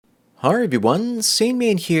Hi everyone, Sane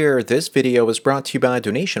Man here. This video was brought to you by a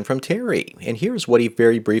donation from Terry, and here's what he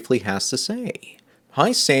very briefly has to say.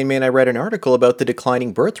 Hi Sane Man, I read an article about the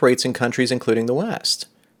declining birth rates in countries including the West,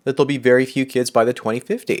 that there'll be very few kids by the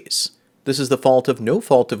 2050s. This is the fault of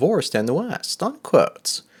no-fault divorce in the West,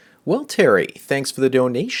 unquote. Well Terry, thanks for the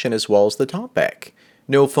donation as well as the topic.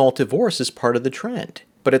 No-fault divorce is part of the trend,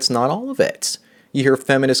 but it's not all of it. You hear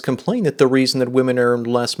feminists complain that the reason that women earn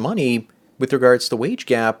less money with regards to the wage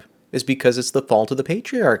gap is because it's the fault of the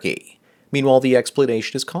patriarchy. Meanwhile, the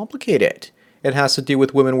explanation is complicated. It has to do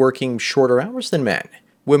with women working shorter hours than men,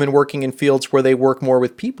 women working in fields where they work more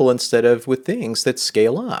with people instead of with things that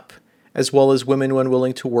scale up, as well as women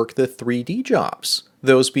unwilling to work the 3D jobs,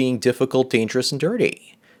 those being difficult, dangerous, and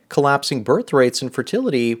dirty. Collapsing birth rates and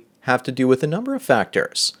fertility have to do with a number of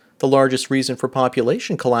factors. The largest reason for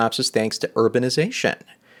population collapse is thanks to urbanization.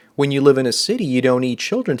 When you live in a city, you don't need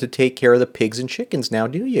children to take care of the pigs and chickens now,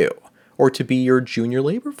 do you? Or to be your junior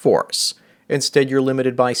labor force. Instead, you're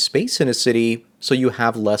limited by space in a city, so you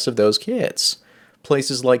have less of those kids.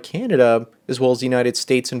 Places like Canada, as well as the United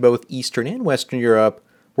States and both Eastern and Western Europe,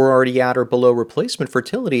 were already at or below replacement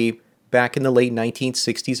fertility back in the late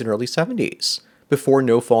 1960s and early 70s, before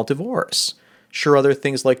no-fault divorce. Sure, other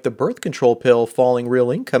things like the birth control pill falling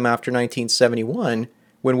real income after 1971,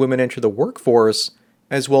 when women enter the workforce,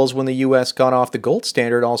 as well as when the US got off the gold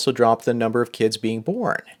standard, also dropped the number of kids being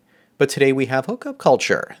born. But today we have hookup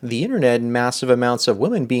culture, the internet, and massive amounts of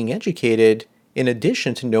women being educated, in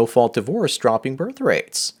addition to no-fault divorce dropping birth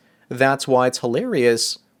rates. That's why it's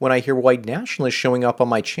hilarious when I hear white nationalists showing up on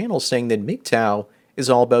my channel saying that MGTOW is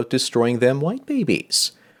all about destroying them white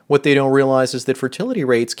babies. What they don't realize is that fertility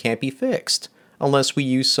rates can't be fixed unless we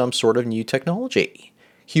use some sort of new technology.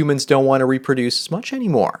 Humans don't want to reproduce as much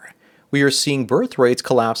anymore. We are seeing birth rates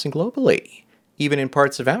collapsing globally, even in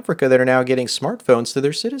parts of Africa that are now getting smartphones to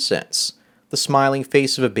their citizens. The smiling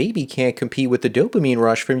face of a baby can't compete with the dopamine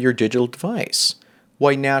rush from your digital device.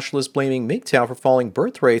 White nationalists blaming MGTOW for falling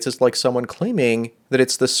birth rates is like someone claiming that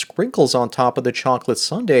it's the sprinkles on top of the chocolate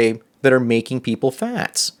sundae that are making people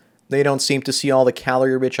fat. They don't seem to see all the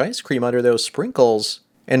calorie-rich ice cream under those sprinkles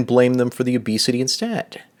and blame them for the obesity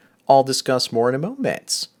instead. I'll discuss more in a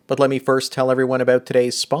moment. But let me first tell everyone about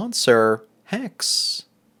today's sponsor, Hex.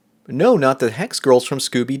 No, not the Hex girls from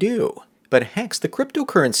Scooby-Doo, but Hex, the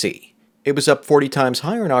cryptocurrency. It was up 40 times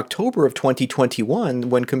higher in October of 2021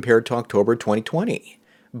 when compared to October 2020.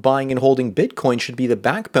 Buying and holding Bitcoin should be the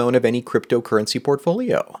backbone of any cryptocurrency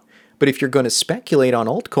portfolio. But if you're going to speculate on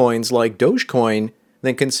altcoins like Dogecoin,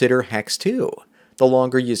 then consider Hex too. The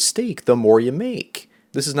longer you stake, the more you make.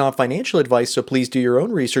 This is not financial advice, so please do your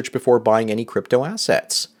own research before buying any crypto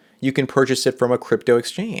assets. You can purchase it from a crypto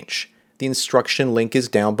exchange. The instruction link is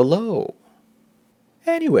down below.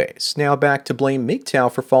 Anyways, now back to blame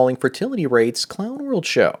MGTOW for falling fertility rates Clown World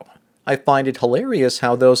show. I find it hilarious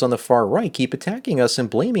how those on the far right keep attacking us and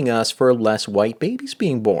blaming us for less white babies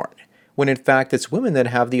being born, when in fact it's women that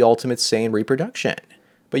have the ultimate say in reproduction.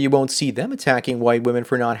 But you won't see them attacking white women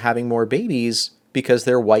for not having more babies because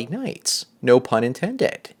they're white knights, no pun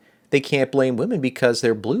intended. They can't blame women because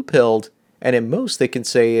they're blue-pilled, and at most they can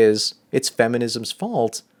say is, it's feminism's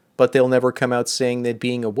fault, but they'll never come out saying that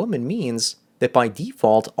being a woman means that by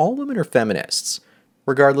default all women are feminists,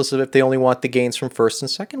 regardless of if they only want the gains from first and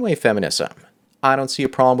second wave feminism. I don't see a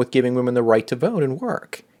problem with giving women the right to vote and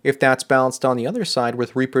work, if that's balanced on the other side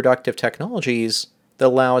with reproductive technologies that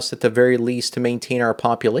allow us at the very least to maintain our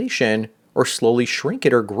population or slowly shrink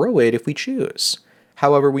it or grow it if we choose.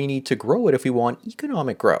 However, we need to grow it if we want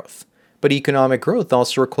economic growth. But economic growth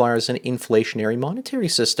also requires an inflationary monetary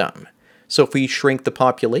system. So if we shrink the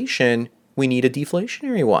population, we need a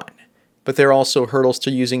deflationary one. But there are also hurdles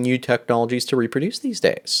to using new technologies to reproduce these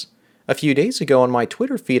days. A few days ago on my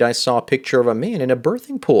Twitter feed, I saw a picture of a man in a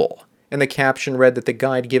birthing pool, and the caption read that the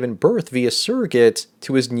guy had given birth via surrogate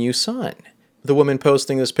to his new son. The woman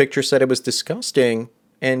posting this picture said it was disgusting,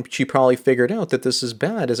 and she probably figured out that this is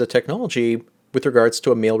bad as a technology with regards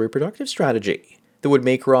to a male reproductive strategy that would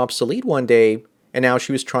make her obsolete one day, and now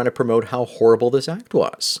she was trying to promote how horrible this act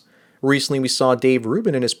was. Recently we saw Dave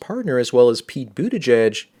Rubin and his partner, as well as Pete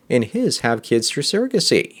Buttigieg and his, have kids through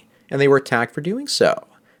surrogacy, and they were attacked for doing so.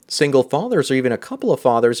 Single fathers or even a couple of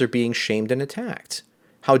fathers are being shamed and attacked.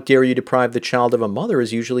 How dare you deprive the child of a mother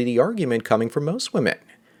is usually the argument coming from most women.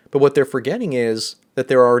 But what they're forgetting is that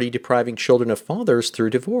they're already depriving children of fathers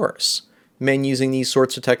through divorce. Men using these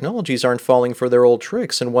sorts of technologies aren't falling for their old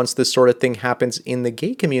tricks, and once this sort of thing happens in the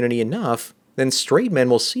gay community enough, then straight men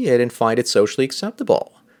will see it and find it socially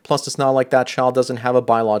acceptable. Plus, it's not like that child doesn't have a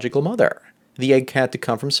biological mother. The egg had to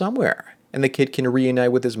come from somewhere. and the kid can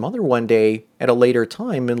reunite with his mother one day at a later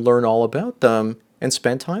time and learn all about them and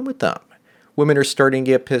spend time with them. Women are starting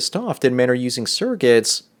to get pissed off that men are using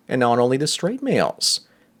surrogates, and not only the straight males.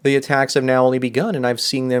 The attacks have now only begun, and I've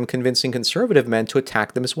seen them convincing conservative men to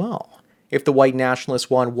attack them as well. If the white nationalists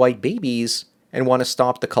want white babies and want to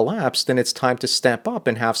stop the collapse, then it's time to step up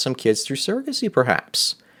and have some kids through surrogacy,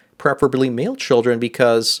 perhaps. Preferably male children,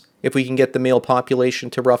 because if we can get the male population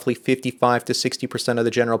to roughly 55 to 60% of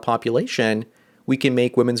the general population, we can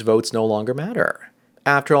make women's votes no longer matter.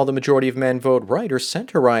 After all, the majority of men vote right or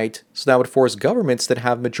center-right, so that would force governments that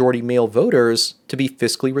have majority male voters to be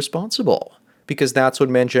fiscally responsible, because that's what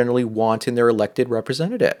men generally want in their elected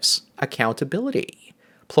representatives: accountability.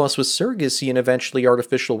 Plus, with surrogacy and eventually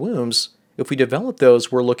artificial wombs, if we develop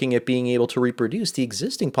those, we're looking at being able to reproduce the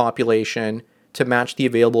existing population to match the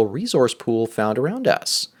available resource pool found around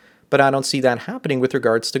us. But I don't see that happening with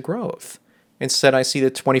regards to growth. Instead, I see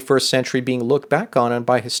the 21st century being looked back on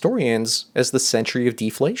by historians as the century of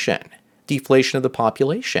deflation. Deflation of the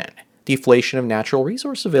population. Deflation of natural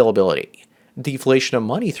resource availability. Deflation of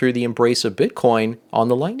money through the embrace of Bitcoin on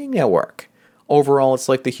the Lightning Network. Overall, it's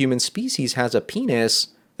like the human species has a penis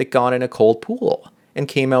that got in a cold pool and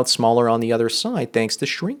came out smaller on the other side thanks to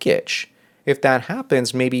shrinkage. If that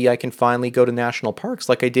happens, maybe I can finally go to national parks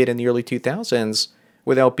like I did in the early 2000s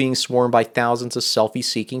without being swarmed by thousands of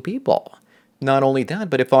selfie-seeking people. Not only that,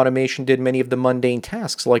 but if automation did many of the mundane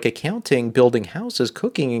tasks like accounting, building houses,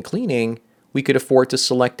 cooking, and cleaning, we could afford to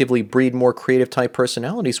selectively breed more creative-type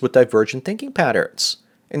personalities with divergent thinking patterns,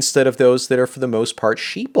 instead of those that are for the most part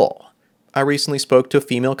sheeple. I recently spoke to a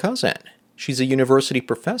female cousin. She's a university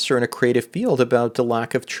professor in a creative field about the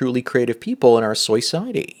lack of truly creative people in our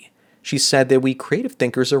society. She said that we creative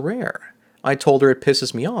thinkers are rare. I told her it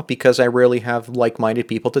pisses me off because I rarely have like-minded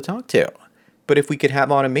people to talk to. But if we could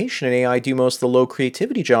have automation and AI do most of the low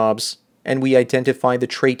creativity jobs, and we identify the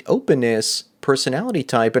trait openness, personality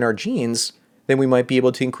type in our genes, then we might be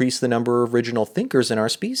able to increase the number of original thinkers in our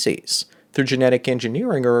species through genetic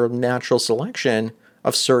engineering or natural selection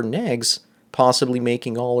of certain eggs, possibly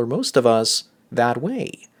making all or most of us that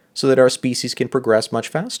way, so that our species can progress much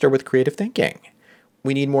faster with creative thinking.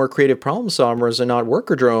 We need more creative problem solvers and not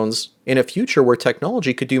worker drones in a future where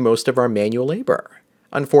technology could do most of our manual labor.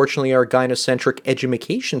 Unfortunately, our gynocentric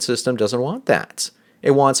edumacation system doesn't want that.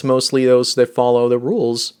 It wants mostly those that follow the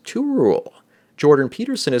rules to rule. Jordan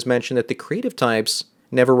Peterson has mentioned that the creative types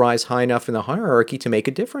never rise high enough in the hierarchy to make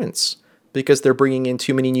a difference, because they're bringing in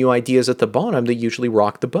too many new ideas at the bottom that usually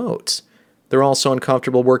rock the boat. They're also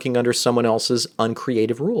uncomfortable working under someone else's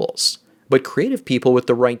uncreative rules. But creative people with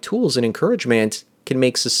the right tools and encouragement can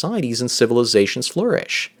make societies and civilizations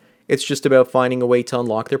flourish. It's just about finding a way to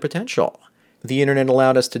unlock their potential. The internet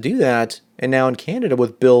allowed us to do that, and now in Canada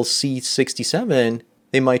with Bill C-67,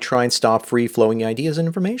 they might try and stop free-flowing ideas and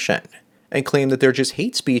information, and claim that they're just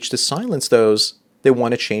hate speech to silence those that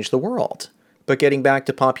want to change the world. But getting back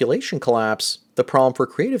to population collapse, the problem for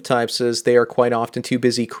creative types is they are quite often too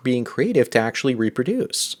busy being creative to actually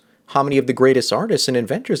reproduce. How many of the greatest artists and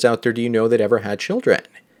inventors out there do you know that ever had children?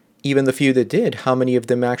 Even the few that did, how many of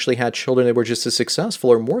them actually had children that were just as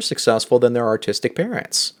successful or more successful than their artistic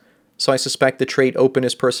parents? So I suspect the trait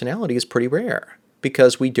openness personality is pretty rare,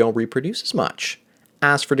 because we don't reproduce as much.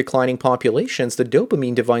 As for declining populations, the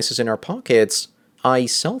dopamine devices in our pockets, i.e.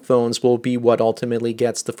 cell phones, will be what ultimately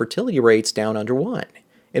gets the fertility rates down under 1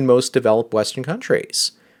 in most developed Western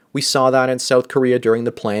countries. We saw that in South Korea during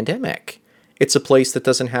the pandemic. It's a place that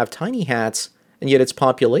doesn't have tiny hats, and yet its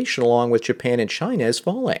population, along with Japan and China, is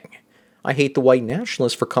falling. I hate the white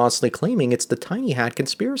nationalists for constantly claiming it's the tiny hat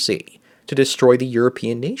conspiracy to destroy the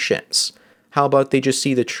European nations. How about they just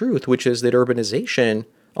see the truth, which is that urbanization,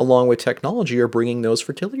 along with technology, are bringing those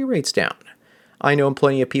fertility rates down? I know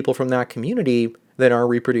plenty of people from that community that aren't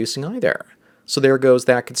reproducing either. So there goes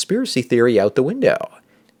that conspiracy theory out the window.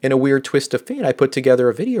 In a weird twist of fate, I put together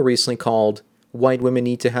a video recently called "White Women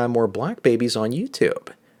Need to Have More Black Babies" on YouTube,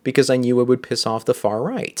 because I knew it would piss off the far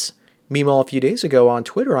right. Meanwhile, a few days ago on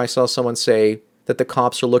Twitter, I saw someone say that the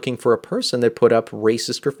cops are looking for a person that put up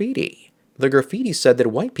racist graffiti. The graffiti said that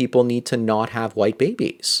white people need to not have white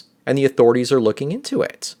babies, and the authorities are looking into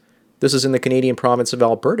it. This is in the Canadian province of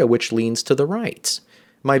Alberta, which leans to the right.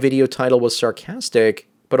 My video title was sarcastic,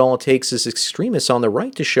 but all it takes is extremists on the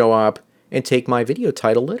right to show up and take my video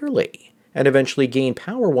title literally, and eventually gain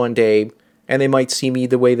power one day, and they might see me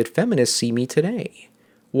the way that feminists see me today.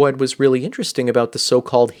 What was really interesting about the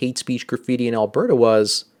so-called hate speech graffiti in Alberta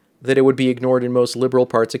was that it would be ignored in most liberal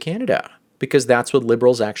parts of Canada, because that's what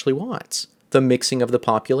liberals actually want, the mixing of the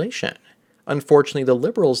population. Unfortunately, the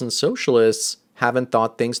liberals and socialists haven't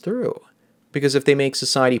thought things through. Because if they make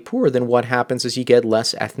society poor, then what happens is you get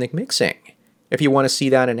less ethnic mixing. If you want to see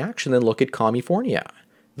that in action, then look at California.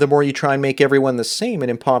 The more you try and make everyone the same and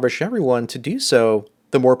impoverish everyone to do so,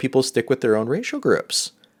 the more people stick with their own racial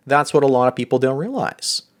groups. That's what a lot of people don't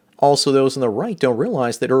realize. Also, those on the right don't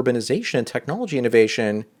realize that urbanization and technology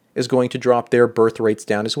innovation is going to drop their birth rates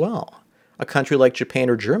down as well. A country like Japan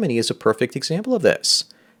or Germany is a perfect example of this.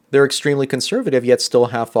 They're extremely conservative yet still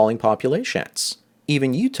have falling populations.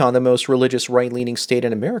 Even Utah, the most religious right-leaning state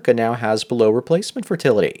in America, now has below replacement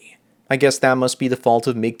fertility. I guess that must be the fault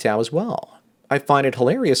of MGTOW as well. I find it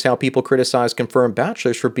hilarious how people criticize confirmed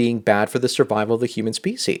bachelors for being bad for the survival of the human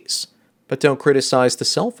species, but don't criticize the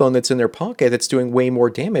cell phone that's in their pocket that's doing way more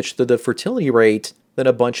damage to the fertility rate than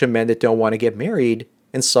a bunch of men that don't want to get married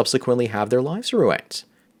and subsequently have their lives ruined.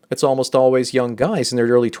 It's almost always young guys in their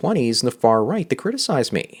early 20s and the far right that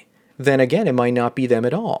criticize me. Then again, it might not be them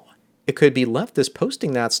at all. It could be leftists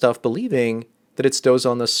posting that stuff believing that it's those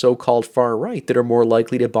on the so-called far right that are more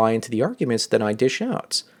likely to buy into the arguments that I dish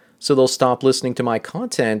out. So they'll stop listening to my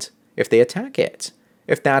content if they attack it.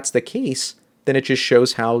 If that's the case, then it just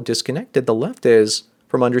shows how disconnected the left is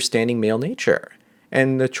from understanding male nature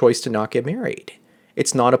and the choice to not get married.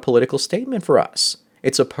 It's not a political statement for us.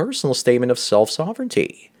 It's a personal statement of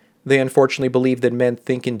self-sovereignty. They unfortunately believe that men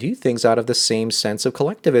think and do things out of the same sense of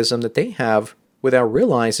collectivism that they have without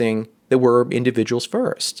realizing that we're individuals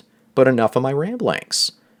first. But enough of my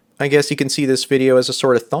ramblings. I guess you can see this video as a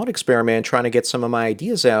sort of thought experiment trying to get some of my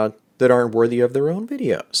ideas out that aren't worthy of their own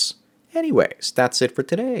videos. Anyways, that's it for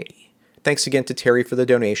today. Thanks again to Terry for the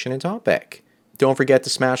donation and topic. Don't forget to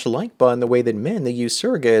smash the like button the way that men that use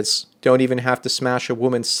surrogates don't even have to smash a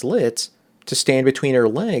woman's slit to stand between her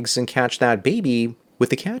legs and catch that baby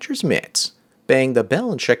with the catcher's mitt. Bang the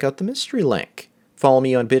bell and check out the mystery link. Follow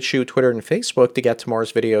me on BitChute, Twitter, and Facebook to get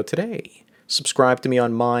tomorrow's video today. Subscribe to me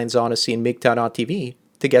on Minds, Odyssey, and MGTOW.tv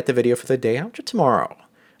to get the video for the day after tomorrow.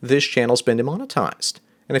 This channel's been demonetized,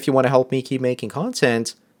 and if you want to help me keep making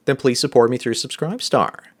content, then please support me through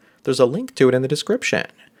Subscribestar. There's a link to it in the description.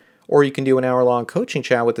 Or you can do an hour-long coaching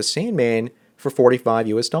chat with the Sandman for $45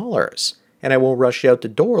 US, and I won't rush you out the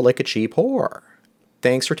door like a cheap whore.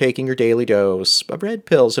 Thanks for taking your daily dose of red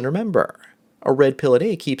pills, and remember, a red pill a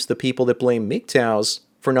day keeps the people that blame MGTOWs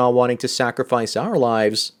for not wanting to sacrifice our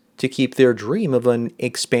lives to keep their dream of an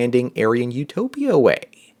expanding Aryan utopia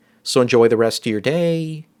away. So enjoy the rest of your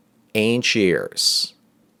day, and cheers.